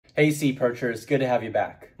Hey SeaPerchers, good to have you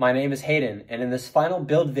back. My name is Hayden, and in this final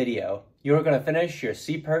build video, you are going to finish your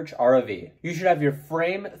SeaPerch ROV. You should have your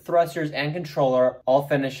frame, thrusters, and controller all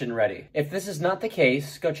finished and ready. If this is not the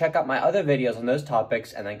case, go check out my other videos on those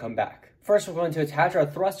topics and then come back. First, we're going to attach our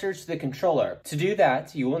thrusters to the controller. To do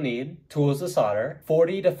that, you will need tools to solder,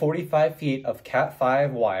 40 to 45 feet of Cat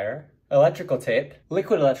 5 wire, electrical tape,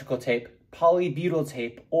 liquid electrical tape, polybutyl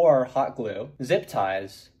tape or hot glue, zip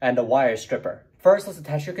ties, and a wire stripper. First, let's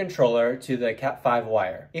attach your controller to the Cat 5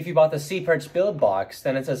 wire. If you bought the SeaPerch build box,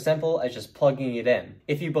 then it's as simple as just plugging it in.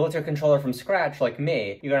 If you built your controller from scratch like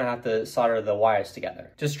me, you're gonna have to solder the wires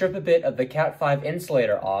together. Just strip a bit of the Cat 5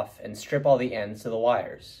 insulator off and strip all the ends to the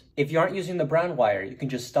wires. If you aren't using the brown wire, you can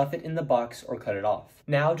just stuff it in the box or cut it off.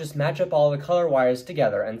 Now just match up all the color wires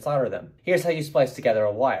together and solder them. Here's how you splice together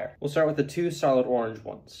a wire. We'll start with the two solid orange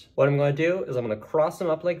ones. What I'm gonna do is I'm gonna cross them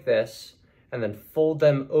up like this, and then fold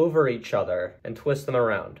them over each other and twist them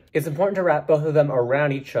around. It's important to wrap both of them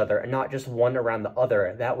around each other and not just one around the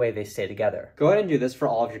other, that way they stay together. Go ahead and do this for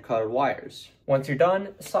all of your colored wires. Once you're done,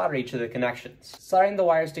 solder each of the connections. Soldering the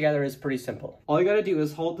wires together is pretty simple. All you gotta do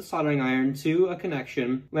is hold the soldering iron to a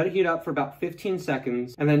connection, let it heat up for about 15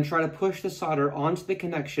 seconds, and then try to push the solder onto the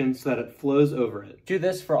connection so that it flows over it. Do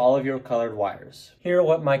this for all of your colored wires. Here are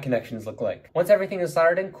what my connections look like. Once everything is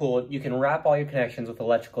soldered and cooled, you can wrap all your connections with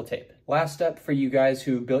electrical tape. Last step for you guys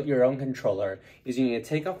who built your own controller is you need to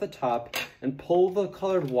take off the top and pull the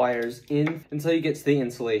colored wires in until you get to the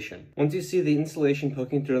insulation. Once you see the insulation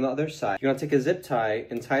poking through on the other side, you're gonna take a zip tie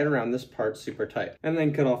and tie it around this part super tight, and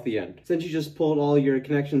then cut off the end. Since you just pulled all your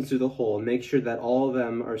connections through the hole, make sure that all of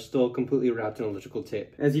them are still completely wrapped in electrical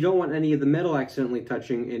tape, as you don't want any of the metal accidentally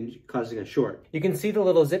touching and causing a short. You can see the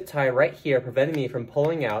little zip tie right here preventing me from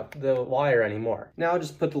pulling out the wire anymore. Now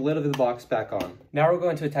just put the lid of the box back on. Now we're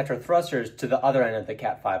going to attach our thrusters to the other end of the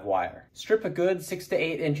Cat 5 wire. Strip a good 6 to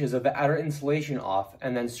 8 inches of the outer insulation off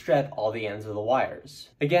and then strip all the ends of the wires.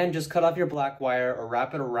 Again, just cut off your black wire or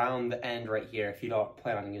wrap it around the end right here if you don't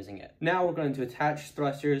plan on using it. Now we're going to attach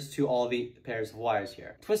thrusters to all the pairs of wires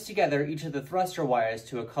here. Twist together each of the thruster wires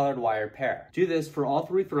to a colored wire pair. Do this for all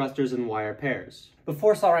 3 thrusters and wire pairs.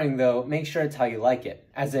 Before soldering though, make sure it's how you like it.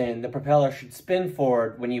 As in, the propeller should spin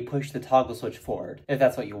forward when you push the toggle switch forward, if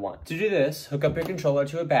that's what you want. To do this, hook up your controller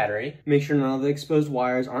to a battery. Make sure none of the exposed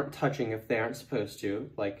wires aren't touching if they aren't supposed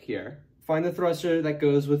to, like here. Find the thruster that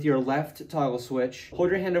goes with your left toggle switch,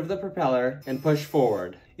 hold your hand over the propeller, and push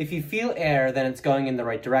forward. If you feel air, then it's going in the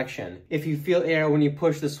right direction. If you feel air when you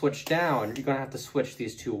push the switch down, you're gonna have to switch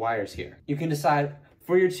these 2 wires here. You can decide,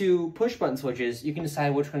 for your 2 push button switches, you can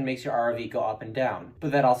decide which one makes your ROV go up and down,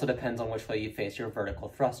 but that also depends on which way you face your vertical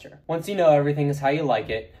thruster. Once you know everything is how you like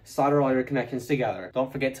it, solder all your connections together.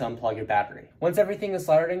 Don't forget to unplug your battery. Once everything is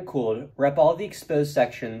soldered and cooled, wrap all the exposed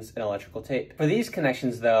sections in electrical tape. For these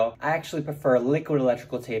connections though, I actually prefer liquid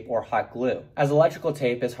electrical tape or hot glue, as electrical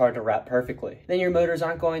tape is hard to wrap perfectly. Then your motors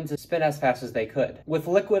aren't going to spin as fast as they could. With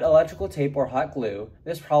liquid electrical tape or hot glue,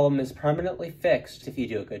 this problem is permanently fixed if you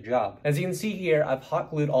do a good job. As you can see here, I've hot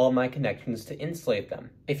glued all of my connections to insulate them.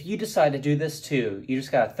 If you decide to do this too, you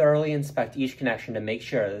just gotta thoroughly inspect each connection to make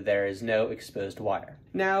sure that there is no exposed wire.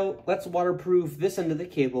 Now, let's waterproof this end of the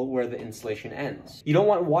cable where the insulation ends. You don't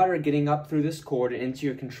want water getting up through this cord and into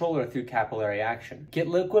your controller through capillary action. Get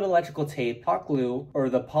liquid electrical tape, hot glue, or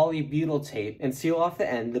the polybutyl tape and seal off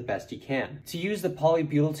the end the best you can. To use the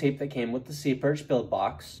polybutyl tape that came with the SeaPerch build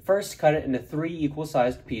box, first cut it into 3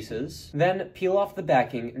 equal-sized pieces, then peel off the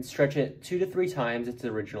backing and stretch it 2 to 3 times its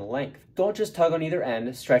original length. Don't just tug on either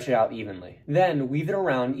end, stretch it out evenly. Then weave it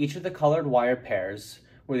around each of the colored wire pairs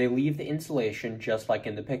where they leave the insulation just like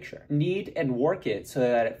in the picture. Knead and work it so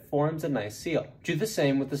that it forms a nice seal. Do the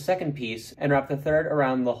same with the second piece and wrap the third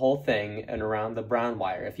around the whole thing and around the brown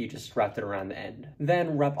wire if you just wrapped it around the end.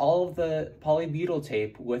 Then wrap all of the polybutyl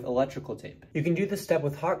tape with electrical tape. You can do this step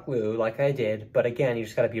with hot glue like I did, but again, you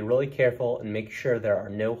just gotta be really careful and make sure there are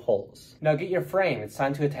no holes. Now get your frame, it's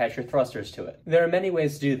time to attach your thrusters to it. There are many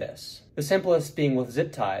ways to do this. The simplest being with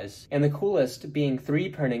zip ties, and the coolest being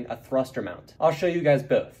 3D printing a thruster mount. I'll show you guys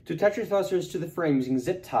both. To attach your thrusters to the frame using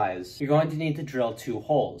zip ties, you're going to need to drill 2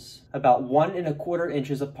 holes, about 1 1/4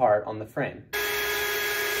 inches apart on the frame.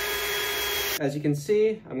 As you can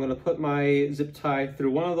see, I'm going to put my zip tie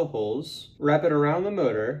through one of the holes, wrap it around the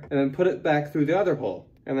motor, and then put it back through the other hole,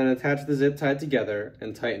 and then attach the zip tie together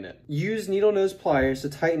and tighten it. Use needle nose pliers to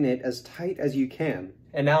tighten it as tight as you can.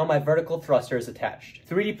 and now my vertical thruster is attached.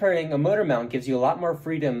 3D printing a motor mount gives you a lot more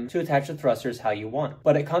freedom to attach the thrusters how you want,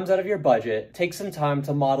 but it comes out of your budget, takes some time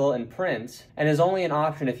to model and print, and is only an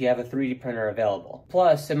option if you have a 3D printer available.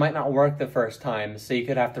 Plus, it might not work the first time, so you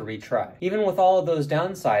could have to retry. Even with all of those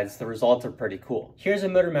downsides, the results are pretty cool. Here's a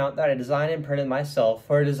motor mount that I designed and printed myself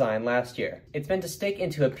for a design last year. It's meant to stick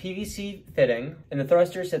into a PVC fitting, and the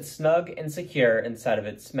thruster sits snug and secure inside of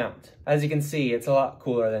its mount. As you can see, it's a lot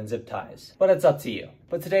cooler than zip ties, but it's up to you.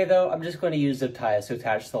 But today though, I'm just going to use zip ties to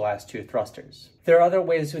attach the last two thrusters. There are other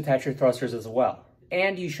ways to attach your thrusters as well,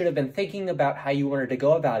 and you should have been thinking about how you wanted to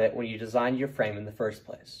go about it when you designed your frame in the first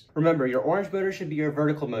place. Remember, your orange motor should be your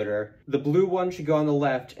vertical motor, the blue one should go on the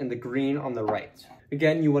left, and the green on the right.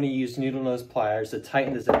 Again, you want to use needle nose pliers to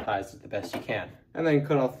tighten the zip ties the best you can, and then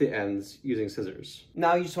cut off the ends using scissors.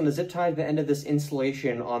 Now you just want to zip tie the end of this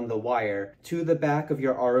insulation on the wire to the back of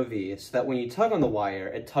your ROV so that when you tug on the wire,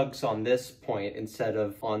 it tugs on this point instead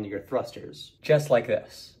of on your thrusters. Just like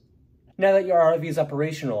this. Now that your ROV is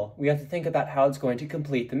operational, we have to think about how it's going to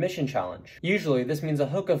complete the mission challenge. Usually, this means a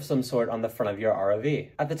hook of some sort on the front of your ROV.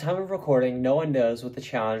 At the time of recording, no one knows what the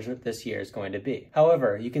challenge this year is going to be.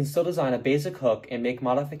 However, you can still design a basic hook and make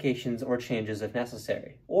modifications or changes if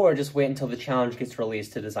necessary. Or just wait until the challenge gets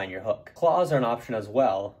released to design your hook. Claws are an option as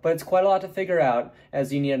well, but it's quite a lot to figure out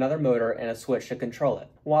as you need another motor and a switch to control it.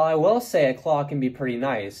 While I will say a claw can be pretty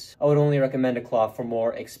nice, I would only recommend a claw for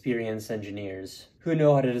more experienced engineers who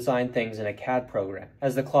know how to design things in a CAD program,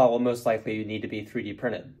 as the claw will most likely need to be 3D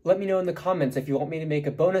printed. Let me know in the comments if you want me to make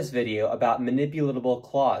a bonus video about manipulatable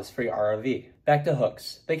claws for your ROV. Back to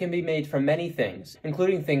hooks. They can be made from many things,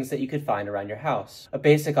 including things that you could find around your house. A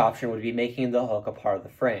basic option would be making the hook a part of the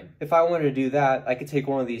frame. If I wanted to do that, I could take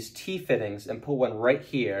one of these T-fittings and put one right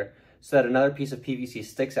here so that another piece of PVC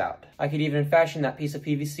sticks out. I could even fashion that piece of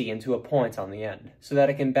PVC into a point on the end, so that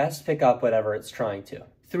it can best pick up whatever it's trying to.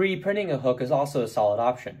 3D printing a hook is also a solid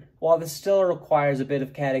option. While this still requires a bit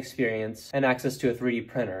of CAD experience and access to a 3D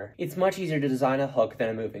printer, it's much easier to design a hook than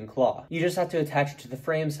a moving claw. You just have to attach it to the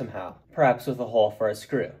frame somehow, perhaps with a hole for a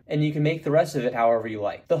screw, and you can make the rest of it however you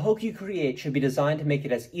like. The hook you create should be designed to make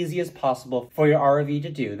it as easy as possible for your ROV to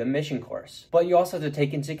do the mission course, but you also have to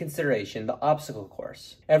take into consideration the obstacle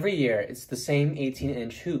course. Every year, it's the same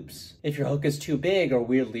 18-inch hoops. If your hook is too big or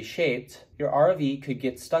weirdly shaped, your ROV could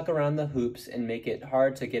get stuck around the hoops and make it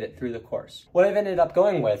hard to get it through the course. What I've ended up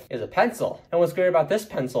going with is a pencil. And what's great about this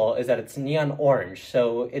pencil is that it's neon orange,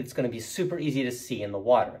 so it's going to be super easy to see in the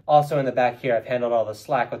water. Also in the back here, I've handled all the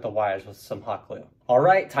slack with the wires with some hot glue.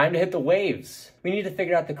 Alright, time to hit the waves. We need to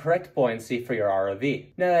figure out the correct buoyancy for your ROV.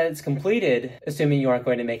 Now that it's completed, assuming you aren't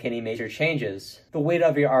going to make any major changes, the weight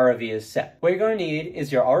of your ROV is set. What you're going to need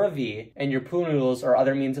is your ROV and your pool noodles or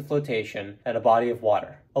other means of flotation and a body of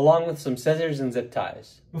water, along with some scissors and zip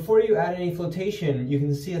ties. Before you add any flotation, you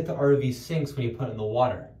can see that the ROV sinks when you put it in the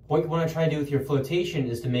water. What you want to try to do with your flotation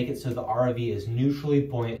is to make it so the ROV is neutrally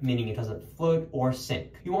buoyant, meaning it doesn't float or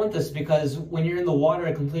sink. You want this because when you're in the water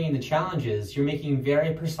and completing the challenges, you're making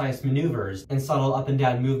very precise maneuvers, and subtle up and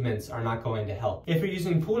down movements are not going to help. If you're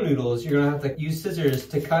using pool noodles, you're going to have to use scissors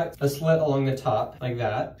to cut a slit along the top, like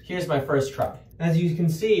that. Here's my first try. As you can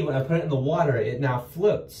see, when I put it in the water, it now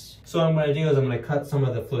floats. So what I'm going to do is I'm going to cut some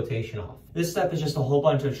of the flotation off. This step is just a whole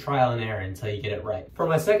bunch of trial and error until you get it right. For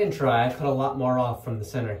my second try, I cut a lot more off from the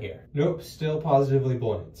center here. Nope, still positively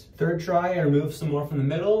buoyant. Third try, I removed some more from the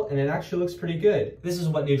middle, and it actually looks pretty good. This is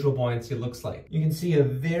what neutral buoyancy looks like. You can see a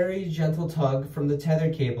very gentle tug from the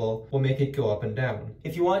tether cable will make it go up and down.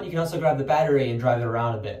 If you want, you can also grab the battery and drive it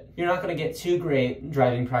around a bit. You're not going to get too great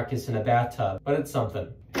driving practice in a bathtub, but it's something.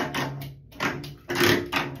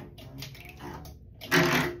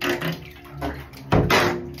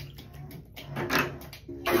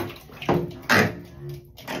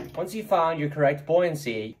 Once you've found your correct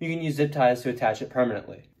buoyancy, you can use zip ties to attach it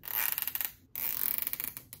permanently.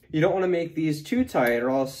 You don't want to make these too tight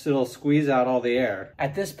or else it'll squeeze out all the air.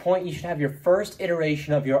 At this point, you should have your first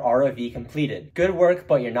iteration of your ROV completed. Good work,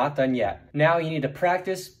 but you're not done yet. Now you need to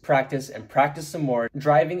practice, and practice some more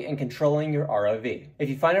driving and controlling your ROV. If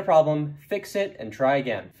you find a problem, fix it and try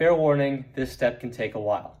again. Fair warning, this step can take a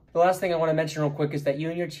while. The last thing I want to mention real quick is that you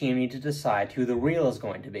and your team need to decide who the reel is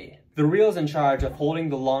going to be. The reel is in charge of holding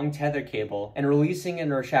the long tether cable and releasing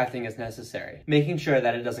and retracting as necessary, making sure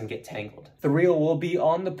that it doesn't get tangled. The reel will be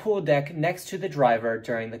on the pool deck next to the driver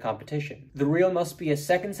during the competition. The reel must be a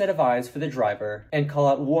second set of eyes for the driver and call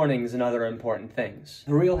out warnings and other important things.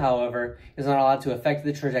 The reel, however, is not allowed to affect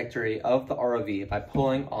the trajectory of the ROV by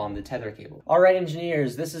pulling on the tether cable. Alright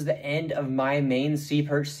engineers, this is the end of my main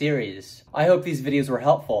SeaPerch series. I hope these videos were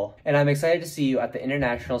helpful, and I'm excited to see you at the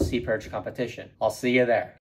International SeaPerch competition. I'll see you there.